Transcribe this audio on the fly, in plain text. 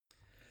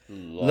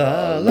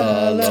La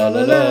la la la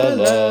la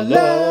la la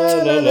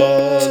la la la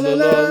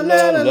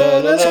la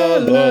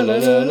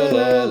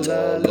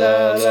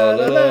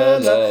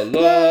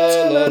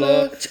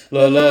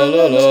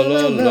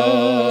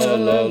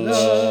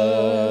la.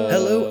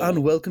 Hello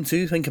and welcome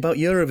to Think About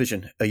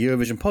Eurovision, a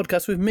Eurovision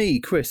podcast with me,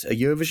 Chris, a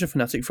Eurovision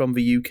fanatic from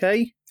the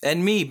UK.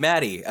 And me,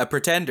 Maddie, a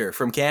pretender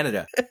from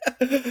Canada.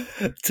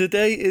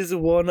 Today is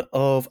one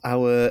of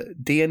our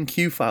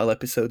DNQ file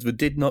episodes, the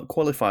Did Not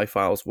Qualify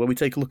files, where we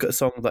take a look at a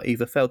song that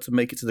either failed to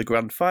make it to the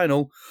grand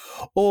final,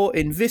 or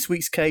in this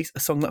week's case, a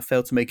song that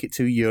failed to make it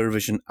to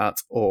Eurovision at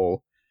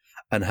all.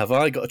 And have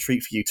I got a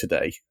treat for you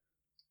today?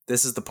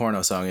 This is the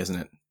porno song, isn't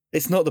it?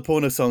 It's not the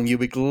porno song. You'll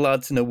be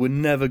glad to know we're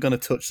never going to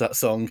touch that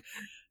song.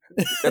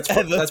 That's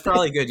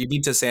probably good. You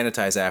need to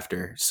sanitize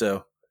after,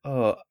 so...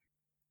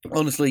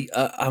 Honestly,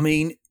 I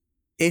mean,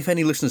 if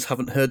any listeners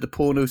haven't heard the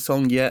porno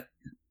song yet,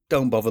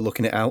 don't bother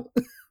looking it out.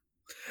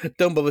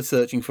 Don't bother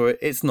searching for it.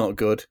 It's not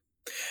good.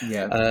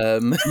 Yeah.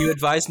 You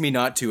advised me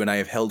not to, and I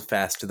have held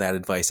fast to that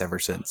advice ever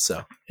since.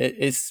 So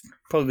it's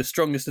probably the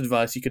strongest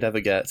advice you could ever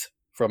get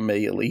from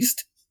me, at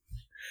least.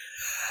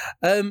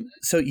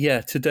 So yeah,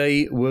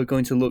 today we're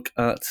going to look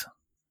at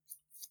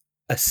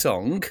a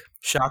song.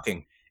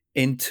 Shocking.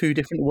 In two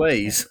different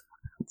ways.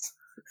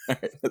 All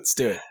right, let's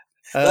do it.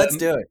 Let's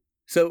do it.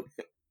 So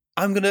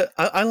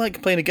I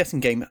like playing a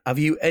guessing game. Have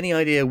you any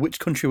idea which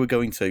country we're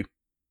going to?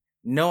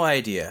 No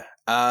idea.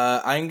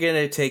 I'm going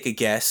to take a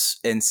guess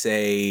and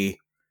say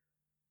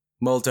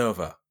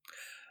Moldova.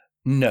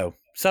 No.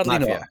 Sadly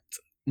Latvia. not.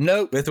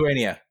 No.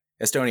 Lithuania.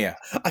 Estonia.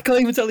 I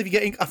can't even tell if you're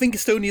getting... I think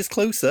Estonia's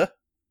closer.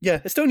 Yeah,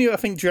 Estonia, I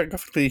think,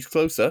 geographically is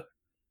closer.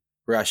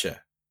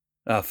 Russia.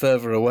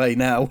 Further away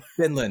now.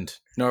 Finland.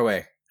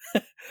 Norway.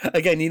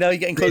 Again, you're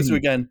getting closer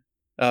again.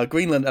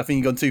 Greenland, I think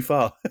you've gone too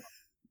far.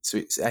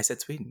 I said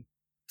Sweden.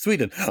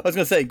 Sweden. I was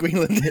going to say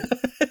Greenland.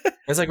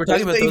 It's like we're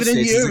talking about those even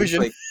in states. Eurovision.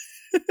 Like,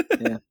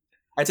 yeah.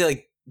 I'd say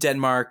like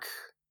Denmark,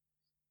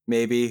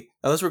 maybe.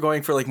 Unless we're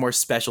going for like more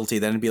specialty,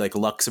 then it'd be like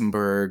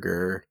Luxembourg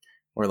or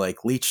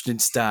like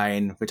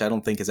Liechtenstein, which I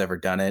don't think has ever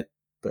done it.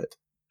 But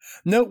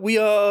no, we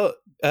are.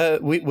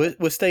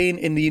 We're staying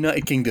in the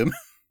United Kingdom.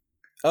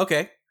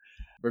 Okay,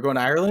 we're going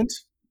to Ireland.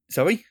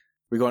 Sorry,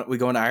 we going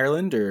to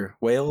Ireland or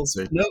Wales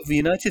or no? The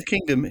United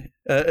Kingdom,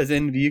 as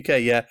in the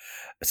UK. Yeah.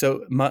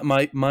 So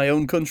my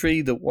own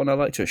country, the one I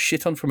like to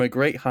shit on from a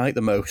great height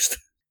the most.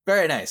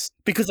 Very nice.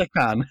 Because I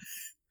can.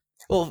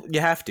 Well, you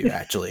have to,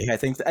 actually. I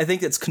think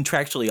it's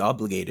contractually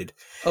obligated.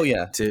 Oh,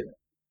 yeah.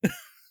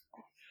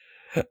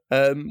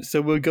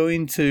 So we're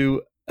going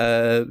to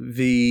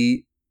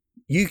the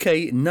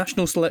UK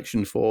national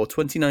selection for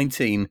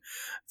 2019,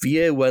 the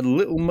year when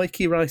Little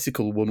Mikey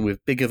Ricycle won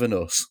with Bigger Than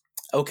Us.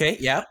 Okay,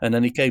 yeah. And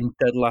then he came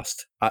dead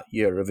last at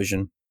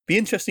Eurovision. The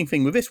interesting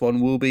thing with this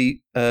one will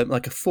be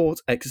like a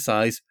thought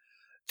exercise.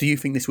 Do you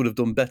think this would have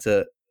done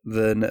better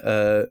than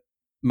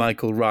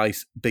Michael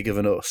Rice, Bigger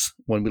Than Us,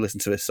 when we listen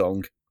to this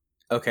song?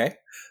 Okay.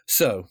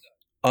 So,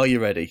 are you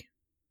ready?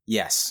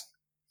 Yes.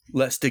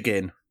 Let's dig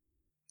in.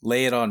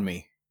 Lay it on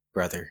me,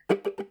 brother.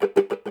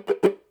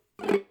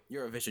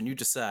 Eurovision, you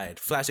decide.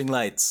 Flashing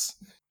lights,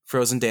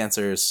 frozen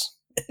dancers,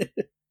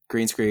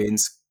 green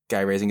screens,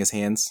 guy raising his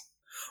hands.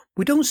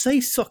 We don't say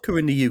soccer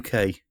in the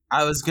UK.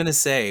 I was gonna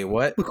say,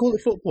 what? We call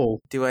it football.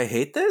 Do I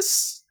hate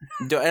this?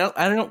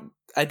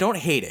 I don't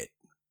hate it.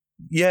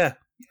 Yeah,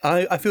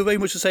 I feel very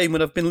much the same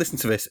when I've been listening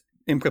to this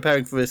in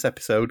preparing for this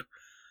episode.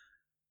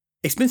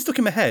 It's been stuck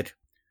in my head,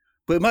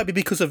 but it might be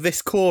because of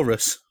this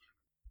chorus.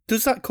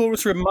 Does that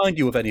chorus remind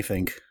you of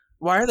anything?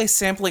 Why are they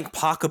sampling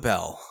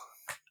Pachelbel?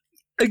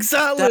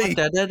 Exactly!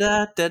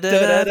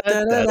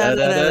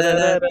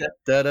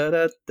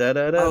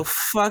 Oh,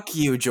 fuck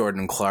you,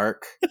 Jordan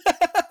Clark.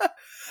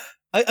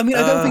 I mean,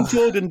 I don't think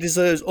Jordan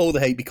deserves all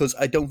the hate because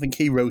I don't think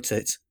he wrote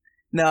it.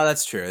 No,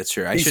 that's true. That's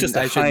true. He's just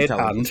a hired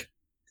hand.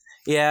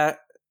 Yeah,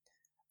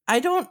 I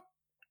don't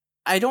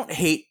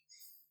hate.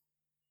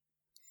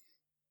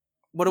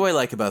 What do I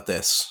like about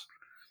this?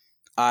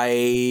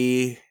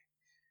 I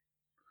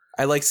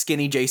like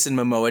skinny Jason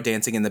Momoa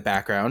dancing in the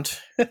background.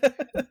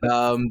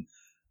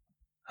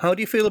 How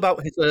do you feel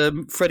about his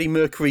Freddie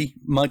Mercury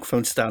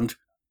microphone stand?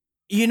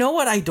 You know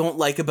what I don't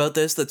like about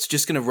this that's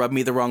just going to rub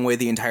me the wrong way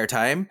the entire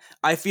time?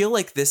 I feel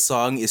like this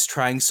song is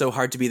trying so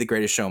hard to be The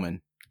Greatest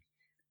Showman.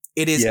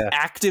 It is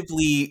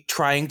actively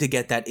trying to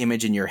get that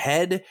image in your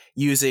head,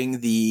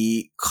 using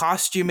the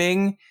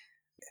costuming.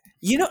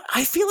 You know,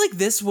 I feel like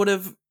this would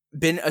have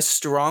been a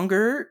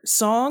stronger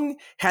song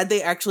had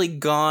they actually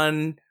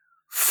gone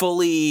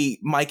fully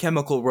My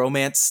Chemical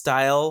Romance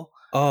style.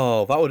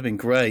 Oh, that would have been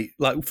great.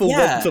 Like full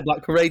Welcome to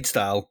Black Parade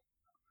style.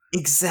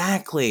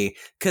 Exactly.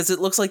 Because it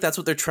looks like that's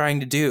what they're trying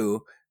to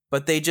do.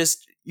 But they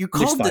just... You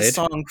called this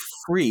song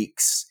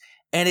Freaks,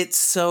 and it's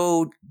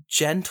so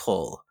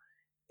gentle.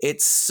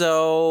 It's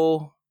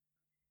so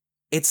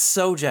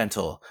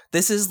gentle.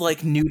 This is like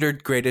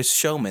neutered Greatest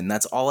Showman.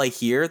 That's all I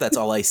hear. That's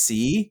all I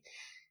see.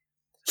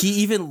 He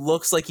even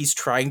looks like he's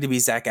trying to be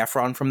Zac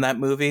Efron from that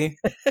movie.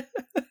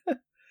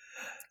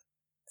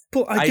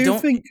 But I do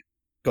think...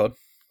 God.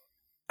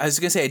 I was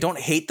going to say, I don't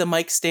hate the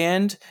mic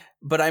stand,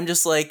 but I'm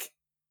just like,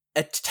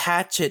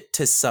 attach it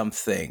to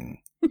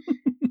something.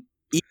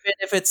 Even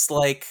if it's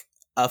like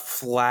a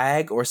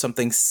flag or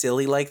something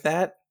silly like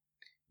that.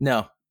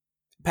 No,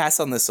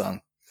 pass on this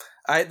song.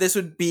 This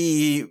would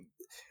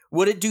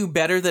it do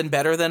better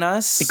than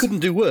Us? It couldn't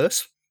do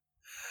worse.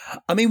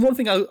 I mean, one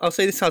thing I'll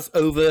say this has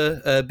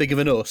over Bigger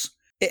Than Us,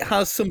 it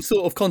has some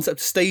sort of concept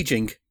of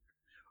staging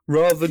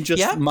rather than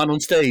just man on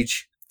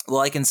stage.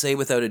 Well, I can say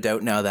without a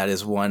doubt now that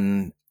is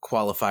one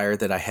qualifier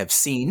that I have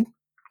seen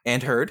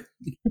and heard.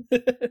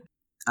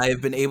 I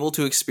have been able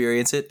to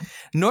experience it.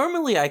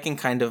 Normally, I can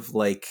kind of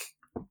like,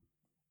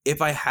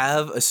 if I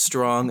have a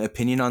strong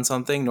opinion on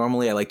something,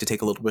 normally I like to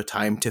take a little bit of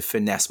time to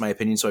finesse my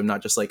opinion so I'm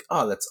not just like,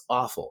 oh, that's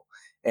awful.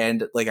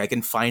 And like I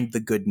can find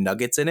the good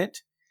nuggets in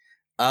it.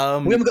 We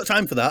haven't got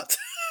time for that.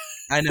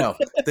 I know.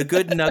 The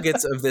good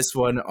nuggets of this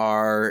one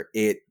are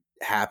it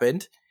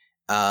happened.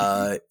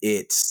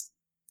 It's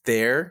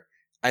there.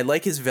 I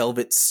like his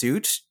velvet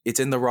suit. It's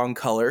in the wrong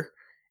color.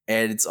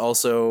 And it's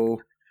also...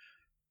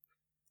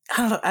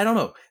 I don't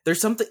know.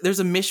 There's a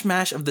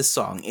mishmash of this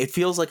song. It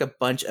feels like a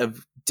bunch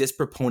of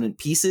disproportionate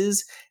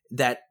pieces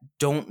that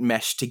don't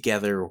mesh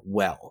together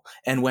well.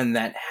 And when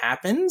that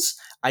happens,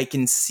 I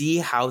can see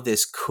how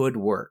this could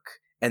work.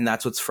 And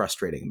that's what's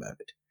frustrating about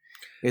it.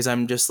 Is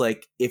I'm just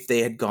like, if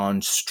they had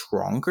gone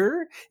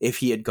stronger, if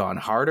he had gone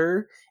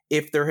harder,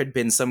 if there had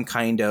been some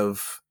kind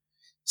of...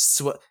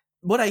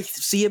 what I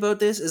see about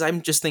this is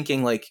I'm just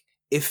thinking like,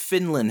 if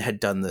Finland had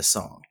done this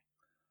song,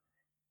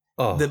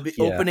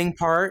 opening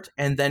part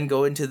and then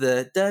go into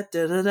the da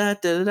da da da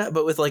da da,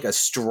 but with like a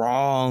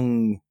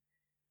strong,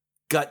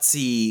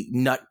 gutsy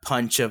nut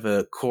punch of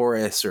a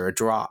chorus or a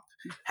drop,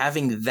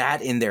 having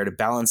that in there to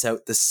balance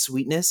out the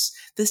sweetness.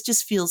 This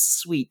just feels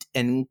sweet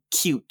and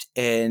cute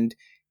and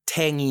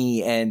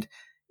tangy, and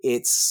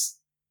it's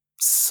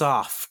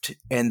soft.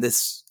 And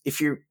this, if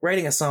you're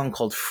writing a song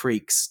called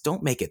Freaks,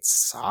 don't make it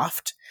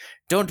soft.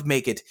 Don't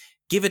make it.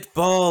 Give it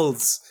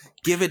balls.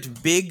 Give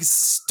it big,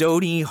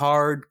 stony,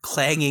 hard,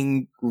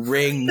 clanging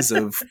rings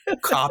of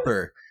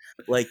copper.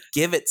 Like,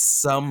 give it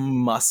some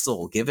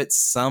muscle. Give it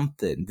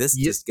something. This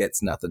just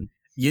gets nothing.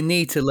 You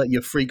need to let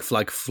your freak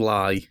flag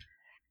fly.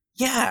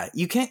 Yeah,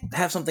 you can't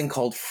have something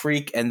called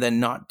Freak and then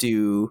not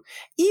do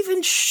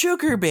even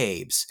Sugar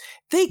Babes.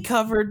 They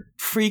covered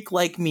Freak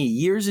Like Me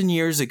years and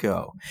years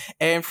ago.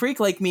 And Freak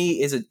Like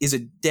Me is a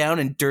down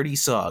and dirty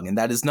song, and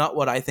that is not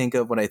what I think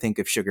of when I think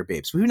of Sugar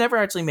Babes, who never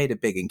actually made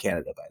it big in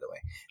Canada, by the way.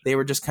 They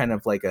were just kind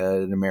of like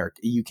an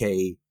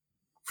UK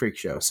freak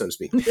show, so to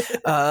speak.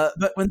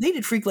 But when they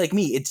did Freak Like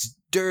Me, it's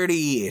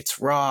dirty, it's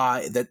raw,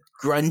 that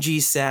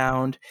grungy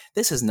sound.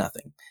 This is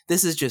nothing.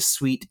 This is just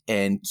sweet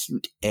and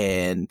cute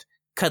and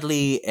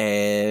cuddly,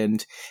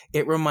 and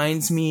it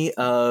reminds me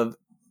of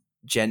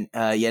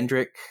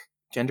Jendrik,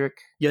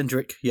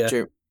 yeah.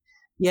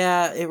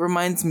 Yeah, it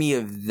reminds me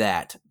of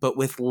that, but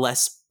with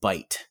less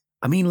bite.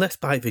 I mean, less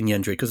bite than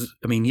Jendrik, because,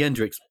 I mean,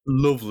 Jendrik's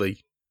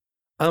lovely.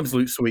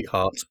 Absolute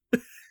sweetheart.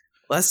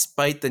 Less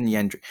bite than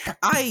Jendrik.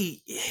 I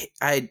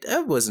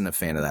wasn't a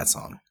fan of that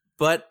song,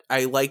 but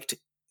I liked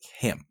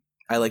him.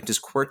 I liked his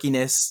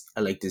quirkiness. I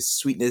liked his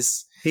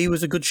sweetness. He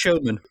was a good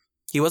showman.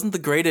 He wasn't the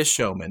greatest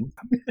showman.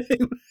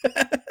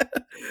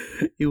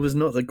 He was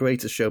not the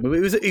greatest showman. He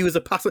was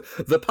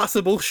the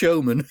passable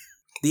showman.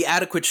 The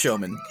adequate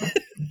showman.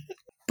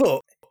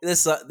 But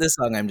this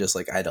song, I'm just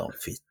like, I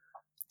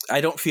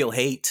don't feel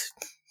hate,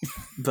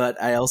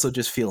 but I also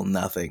just feel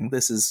nothing.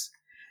 This is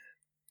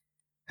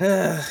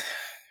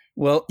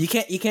well, you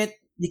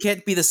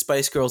can't be the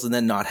Spice Girls and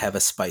then not have a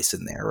spice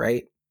in there,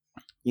 right?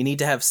 You need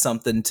to have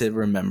something to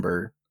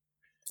remember.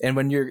 And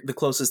when you're the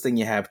closest thing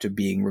you have to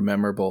being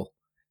memorable,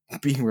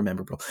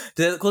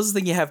 the closest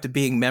thing you have to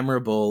being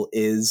memorable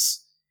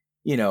is,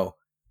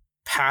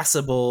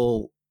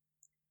 passable,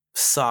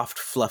 soft,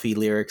 fluffy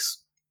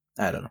lyrics.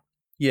 I don't know.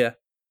 Yeah.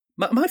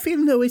 My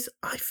feeling, though, is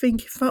I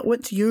think if that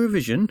went to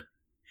Eurovision,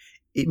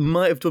 it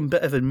might have done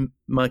better than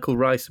Michael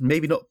Rice.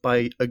 Maybe not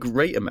by a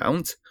great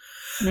amount,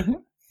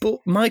 but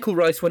Michael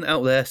Rice went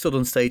out there, stood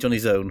on stage on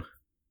his own,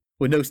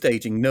 with no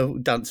staging, no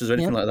dancers or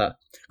anything like that.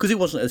 Because it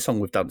wasn't a song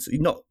with dancers.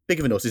 Not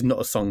Bigger Than Us is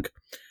not a song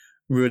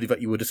really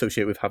that you would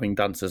associate with having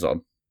dancers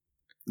on.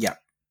 Yeah.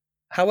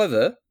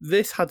 However,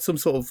 this had some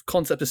sort of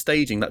concept of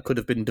staging that could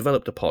have been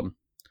developed upon.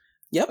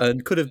 Yep.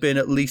 And could have been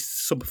at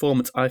least some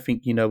performance. I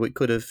think, it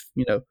could have,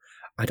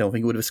 I don't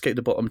think it would have escaped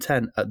the bottom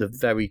 10 at the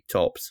very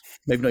tops.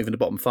 Maybe not even the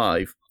bottom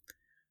 5.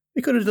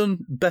 It could have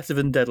done better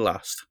than dead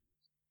last.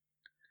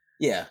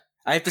 Yeah.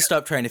 I have to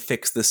stop trying to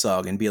fix the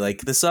song and be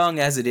like, the song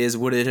as it is,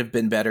 would it have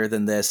been better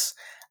than this?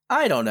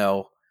 I don't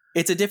know.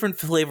 It's a different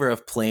flavor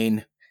of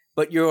plain,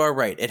 but you are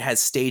right. It has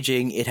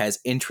staging, it has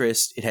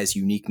interest, it has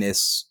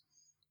uniqueness.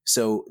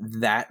 So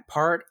that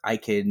part I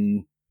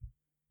can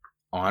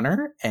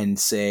honor and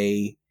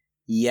say,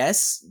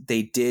 yes,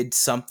 they did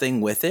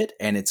something with it,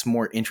 and it's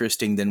more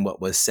interesting than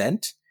what was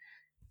sent.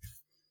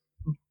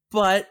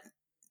 But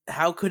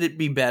how could it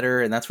be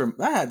better? And that's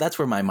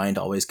where my mind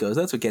always goes.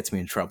 That's what gets me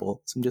in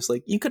trouble. So I'm just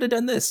like, you could have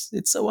done this.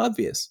 It's so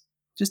obvious.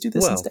 Just do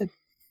this instead.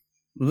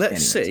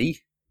 Let's see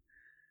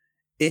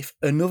if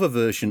another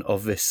version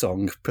of this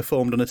song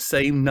performed on the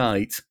same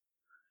night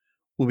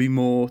will be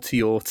more to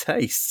your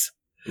taste.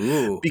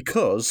 Ooh.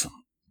 Because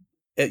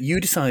at You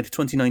Decide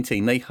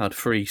 2019, they had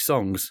 3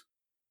 songs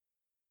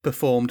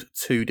performed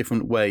 2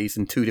 different ways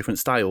in 2 different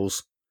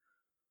styles.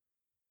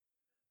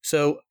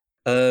 So,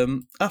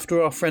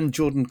 after our friend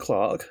Jordan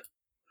Clark,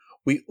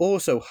 we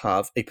also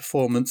have a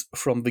performance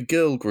from the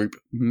girl group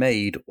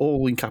Made,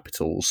 all in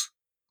capitals.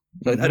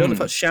 I don't know if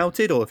that's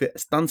shouted or if it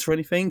stands for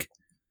anything.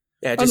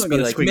 Yeah, just be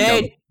like,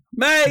 Made!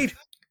 Made!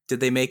 Did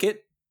they make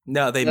it?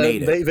 No, they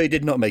made it. They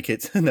did not make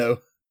it, no.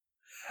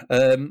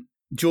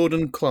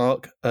 Jordan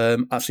Clark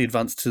actually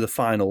advanced to the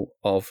final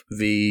of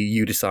the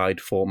You Decide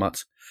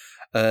format.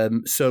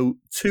 So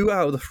 2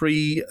 out of the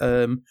 3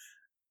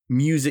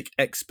 music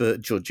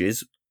expert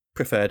judges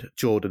preferred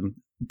Jordan,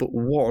 but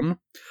 1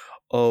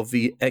 of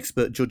the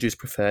expert judges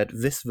preferred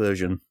this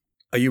version.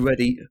 Are you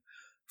ready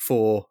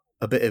for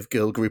a bit of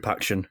girl group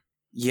action?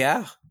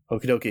 Yeah.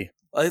 Okie dokie.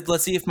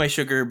 Let's see if my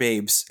Sugar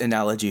Babes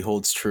analogy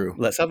holds true.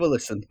 Let's have a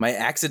listen.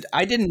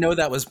 I didn't know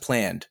that was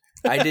planned.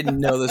 I didn't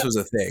know this was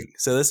a thing.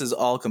 So this is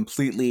all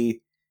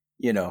completely,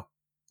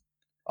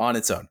 on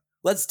its own.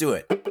 Let's do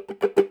it.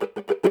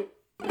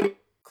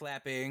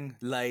 Clapping,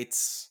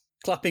 lights.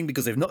 Clapping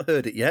because they've not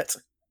heard it yet.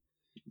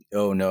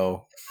 Oh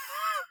no.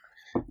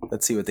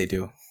 Let's see what they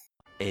do.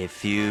 A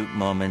few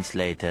moments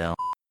later.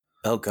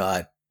 Oh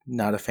god,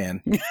 not a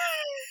fan.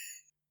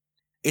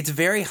 It's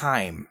very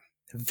Haim.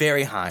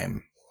 Very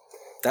Haim.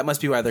 That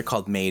must be why they're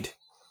called Made.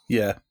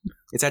 Yeah.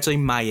 It's actually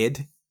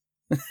Mayid.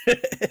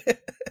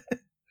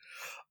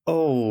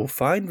 Oh,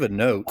 find the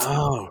note.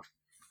 Oh.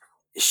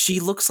 She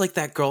looks like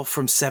that girl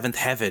from Seventh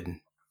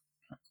Heaven.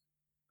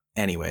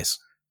 Anyways.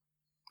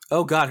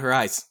 Oh god, her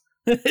eyes.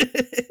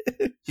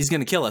 She's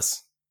gonna kill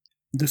us.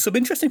 There's some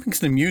interesting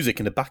things in the music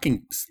and the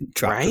backing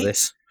track for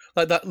this.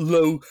 Like that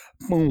low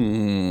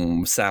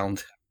boom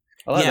sound.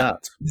 I like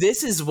that.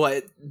 This is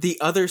what the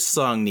other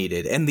song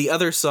needed, and the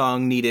other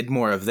song needed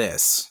more of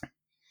this.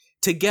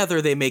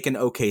 Together, they make an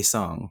okay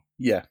song.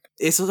 Yeah.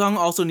 This song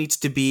also needs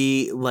to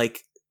be,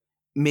 like,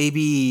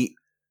 maybe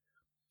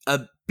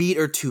a beat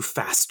or 2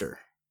 faster.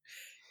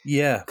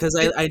 Yeah. Because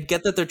I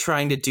get that they're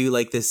trying to do,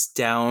 like, this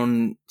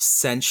down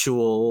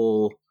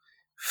sensual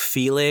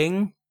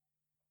feeling,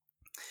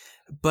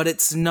 but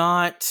it's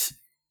not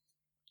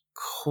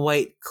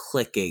quite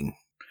clicking.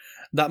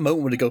 That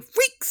moment when they go,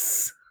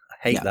 freaks!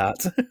 I hate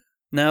that.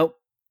 Now,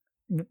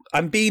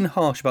 I'm being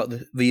harsh about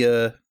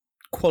the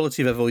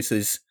quality of their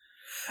voices.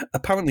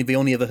 Apparently, they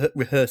only ever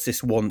rehearsed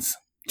this once,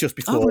 just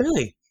before. Oh,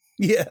 really?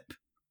 Yep.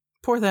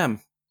 Poor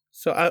them.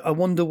 So I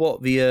wonder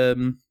what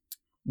the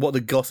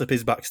gossip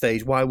is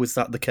backstage. Why was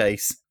that the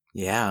case?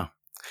 Yeah.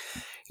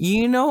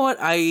 You know what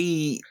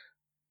I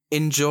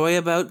enjoy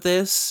about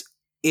this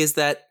is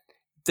that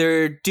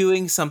they're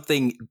doing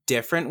something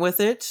different with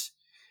it.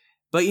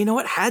 But you know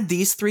what? Had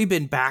these 3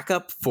 been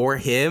backup for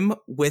him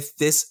with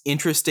this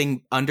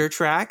interesting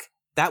undertrack,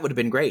 that would have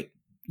been great.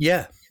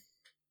 Yeah.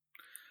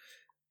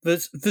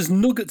 There's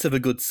nuggets of a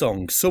good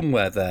song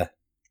somewhere there.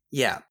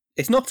 Yeah.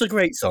 It's not a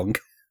great song.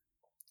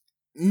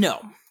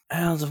 No.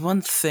 The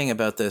one thing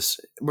about this,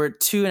 we're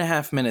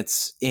 2.5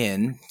 minutes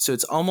in, so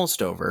it's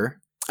almost over.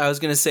 I was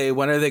going to say,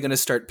 when are they going to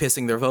start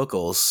pissing their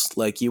vocals?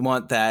 Like, you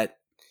want that.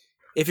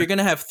 If you're going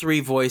to have 3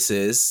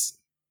 voices,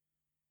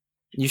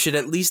 you should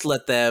at least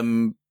let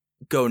them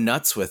go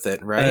nuts with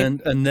it, right?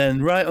 And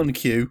then right on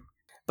cue.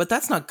 But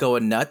that's not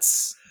going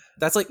nuts.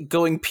 That's like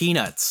going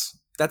peanuts.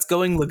 That's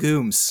going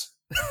legumes.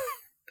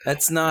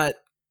 That's not.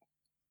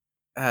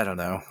 I don't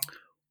know.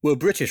 Well,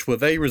 British were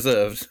very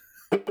reserved.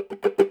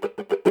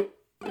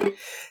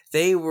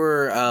 They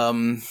were.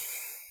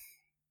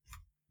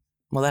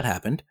 Well, that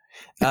happened.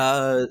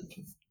 I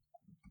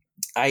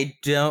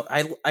don't.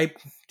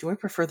 Do I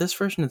prefer this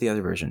version or the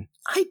other version?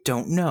 I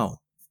don't know.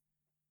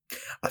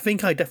 I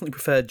think I definitely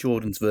prefer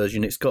Jordan's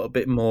version. It's got a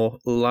bit more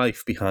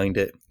life behind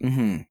it.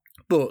 Mm-hmm.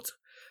 But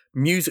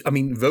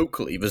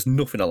vocally, there's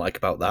nothing I like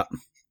about that.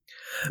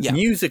 Yeah.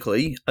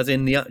 Musically, as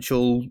in the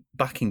actual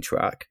backing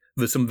track,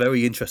 there's some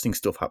very interesting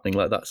stuff happening,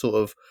 like that sort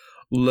of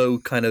low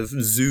kind of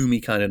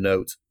zoomy kind of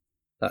note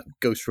that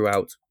goes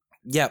throughout.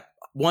 Yeah,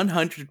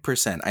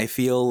 100%. I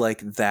feel like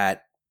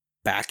that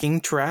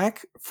backing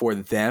track for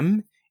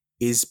them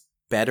is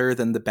better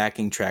than the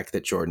backing track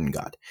that Jordan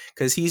got,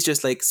 because he's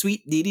just like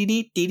sweet dee dee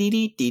dee dee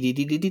dee dee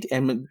dee dee,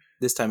 and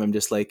this time I'm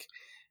just like,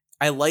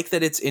 I like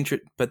that it's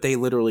but they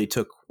literally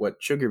took what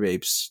Sugar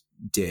Babes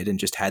did and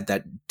just had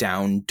that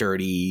down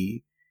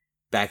dirty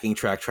backing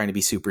track trying to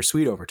be super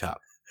sweet over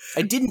top.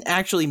 I didn't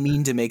actually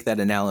mean to make that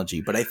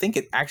analogy, but I think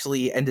it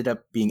actually ended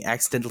up being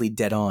accidentally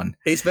dead on.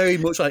 It's very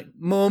much like,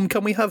 Mom,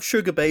 can we have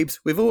Sugar Babes?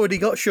 We've already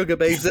got Sugar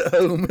Babes at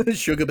home.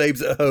 Sugar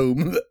Babes at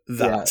home.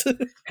 That. Yeah.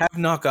 Have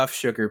knockoff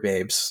Sugar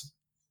Babes.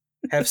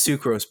 Have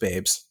Sucrose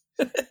Babes.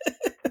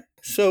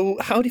 So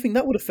how do you think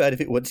that would have fared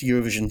if it went to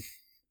Eurovision?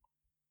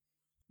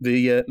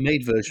 The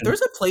Made version.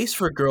 There's a place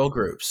for girl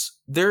groups.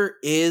 There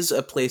is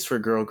a place for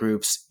girl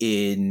groups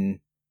in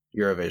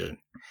Eurovision.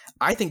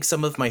 I think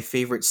some of my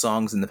favorite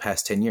songs in the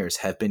past 10 years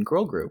have been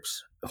girl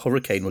groups.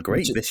 Hurricane were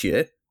great this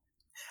year.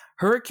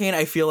 Hurricane,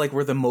 I feel like,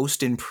 were the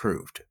most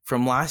improved.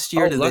 From last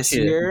year to this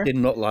year. Did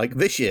not like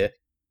this year.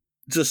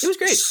 Just, it was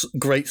great.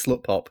 Great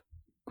slut pop.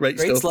 Great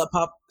stuff. Slut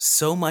pop.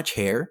 So much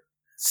hair.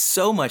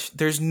 So much.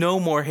 There's no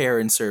more hair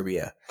in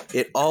Serbia.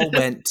 It all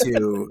went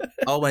to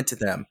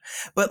them.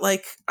 But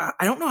like, I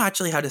don't know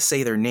actually how to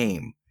say their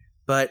name.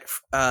 But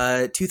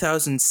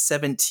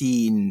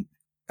 2017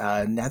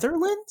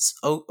 Netherlands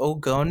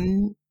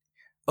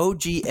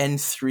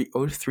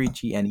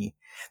OGN3GNE.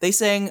 They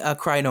sang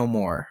 "Cry No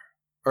More"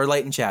 or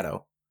 "Light and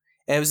Shadow,"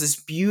 and it was this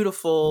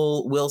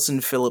beautiful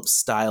Wilson Phillips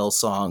style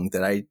song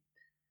that I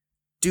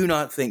do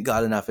not think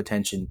got enough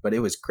attention, but it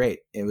was great.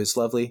 It was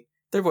lovely.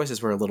 Their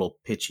voices were a little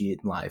pitchy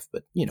and live,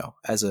 but you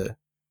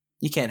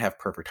can't have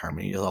perfect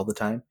harmony all the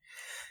time,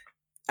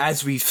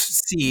 as we've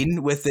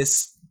seen with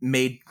this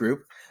maid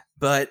group.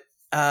 But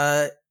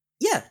yeah,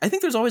 I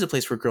think there's always a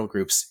place for girl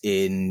groups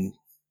in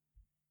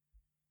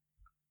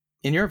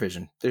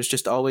Eurovision. There's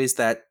just always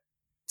that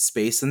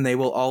space, and they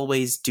will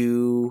always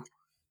do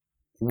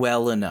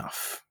well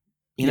enough.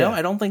 You know,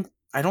 I don't think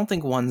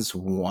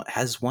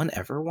has one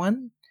ever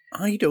won.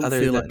 I don't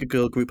feel like a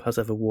girl group has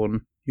ever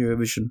won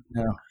Eurovision.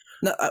 No.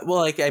 Well,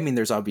 like, I mean,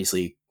 there's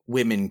obviously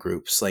women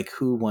groups. Like,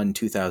 who won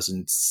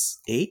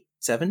 2008,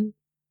 7?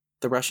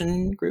 The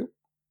Russian group?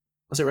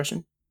 Was it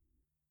Russian?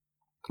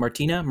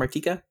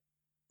 Martika?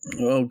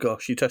 Oh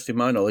gosh, you're testing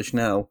my knowledge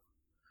now.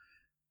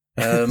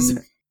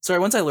 Sorry,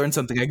 once I learn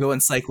something, I go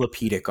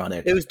encyclopedic on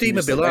it. It was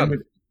Dima Bilan.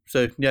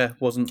 So yeah,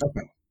 wasn't.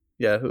 Okay.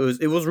 Yeah,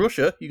 it was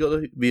Russia. You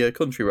got the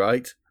country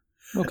right.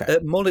 Okay.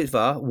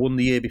 Molitva won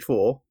the year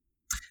before.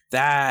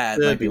 That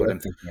might be what I'm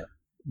thinking of.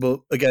 But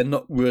again,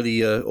 not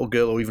really a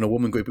girl or even a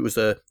woman group. It was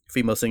a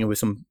female singer with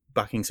some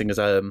backing singers.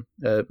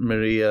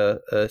 Maria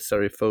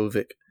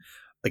Sarifovic.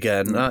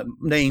 Again,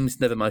 names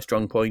never my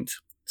strong point.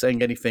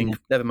 Saying anything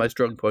never my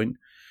strong point.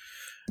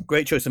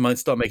 Great choice of mine.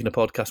 Start making a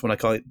podcast when I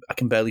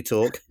can barely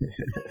talk.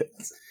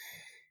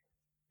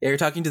 Yeah, you're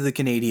talking to the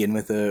Canadian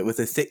with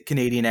a thick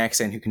Canadian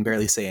accent who can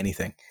barely say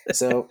anything.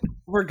 So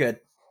we're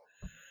good.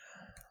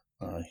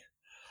 Aye.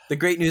 The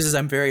great news is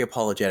I'm very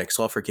apologetic,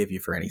 so I'll forgive you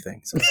for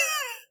anything. So.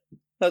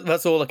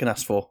 That's all I can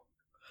ask for.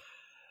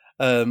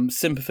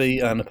 Sympathy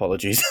and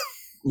apologies.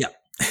 Yeah.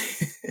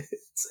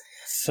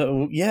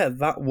 So yeah,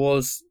 that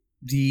was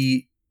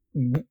the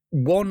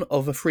one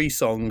of the 3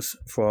 songs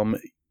from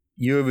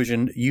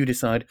Eurovision You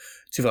Decide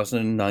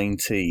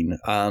 2019,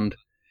 and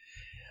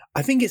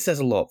I think it says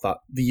a lot that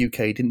the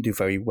UK didn't do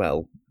very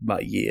well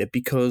that year,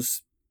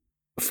 because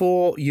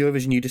for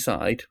Eurovision You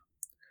Decide,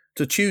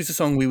 to choose a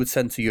song we would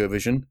send to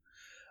Eurovision,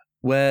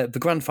 where the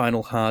grand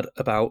final had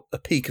about a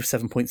peak of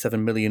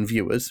 7.7 million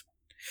viewers,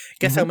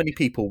 guess how many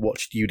people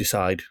watched You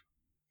Decide?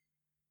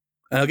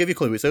 And I'll give you a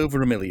clue, it's over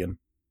 1 million.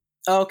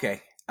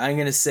 Okay, I'm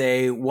going to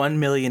say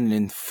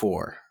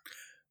 1,000,004.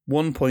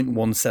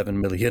 1.17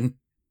 million.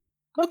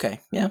 Okay,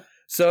 yeah.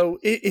 So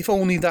if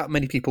only that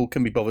many people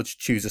can be bothered to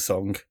choose a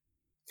song.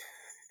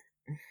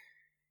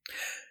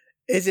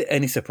 Is it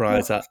any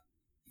surprise that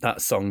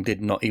that song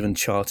did not even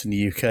chart in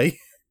the UK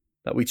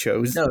that we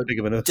chose? No,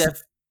 Bigger Than Us?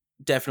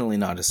 Definitely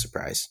not a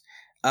surprise.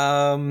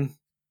 I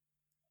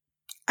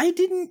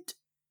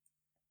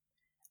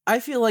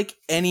feel like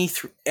any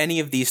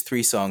of these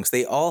 3 songs,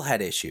 they all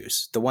had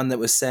issues. The one that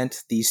was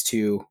sent, these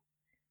 2,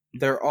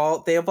 they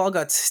have all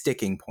got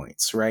sticking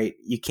points, right?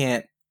 You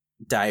can't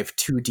dive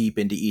too deep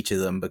into each of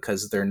them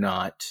because they're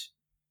not.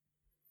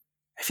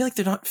 I feel like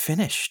they're not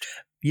finished.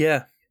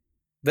 Yeah.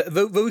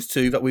 Those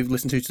 2 that we've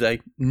listened to today,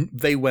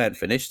 they weren't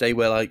finished. They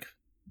were like,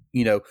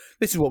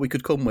 this is what we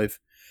could come with.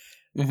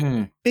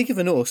 Mm-hmm. Bigger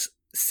Than Us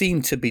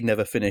seemed to be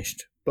never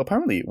finished, but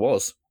apparently it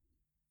was,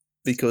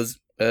 because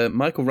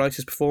Michael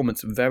Rice's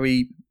performance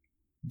very,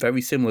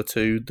 very similar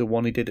to the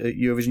one he did at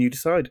Eurovision You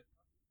Decide.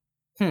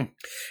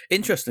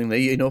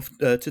 Interestingly enough,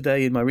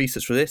 today in my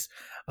research for this,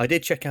 I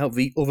did check out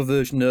the other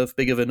version of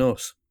Bigger Than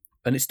Us,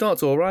 and it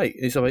starts all right.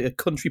 It's like a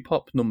country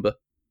pop number.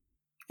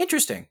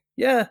 Interesting.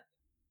 Yeah.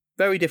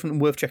 Very different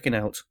and worth checking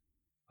out.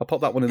 I'll pop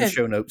that one in the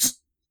show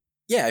notes.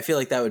 Yeah, I feel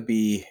like that would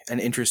be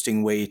an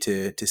interesting way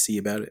to see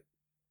about it.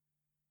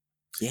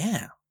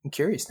 Yeah, I'm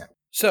curious now.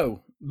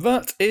 So,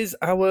 that is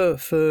our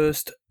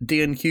first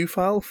DNQ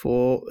file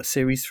for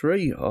Series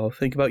 3 of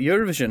Think About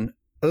Eurovision,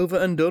 over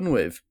and done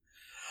with.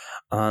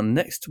 And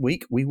next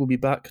week, we will be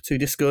back to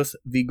discuss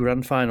the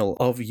grand final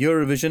of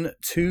Eurovision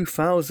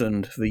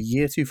 2000, the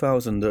year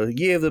 2000, the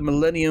year of the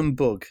Millennium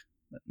Bug.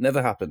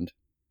 Never happened.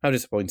 How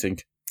disappointing.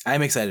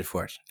 I'm excited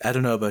for it. I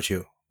don't know about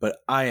you, but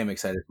I am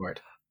excited for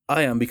it.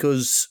 I am,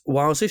 because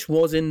whilst this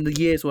was in the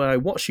years where I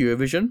watched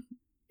Eurovision,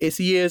 it's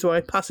the years where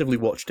I passively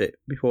watched it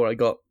before I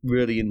got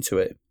really into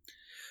it.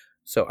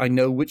 So I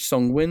know which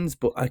song wins,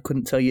 but I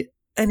couldn't tell you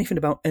anything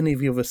about any of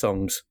the other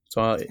songs.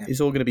 So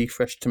it's all going to be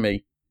fresh to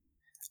me.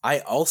 I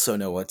also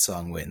know what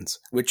song wins,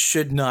 which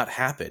should not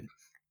happen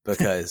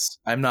because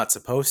I'm not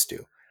supposed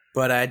to.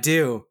 But I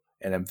do,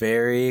 and I'm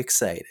very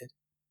excited.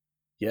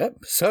 Yep.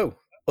 So,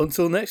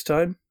 until next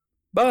time,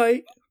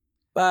 bye.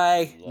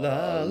 Bye.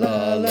 La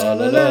la la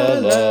la la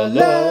la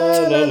la la la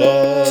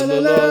la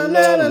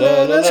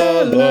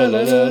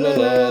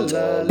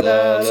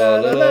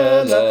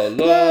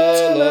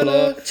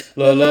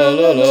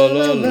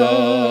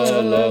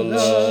la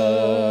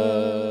la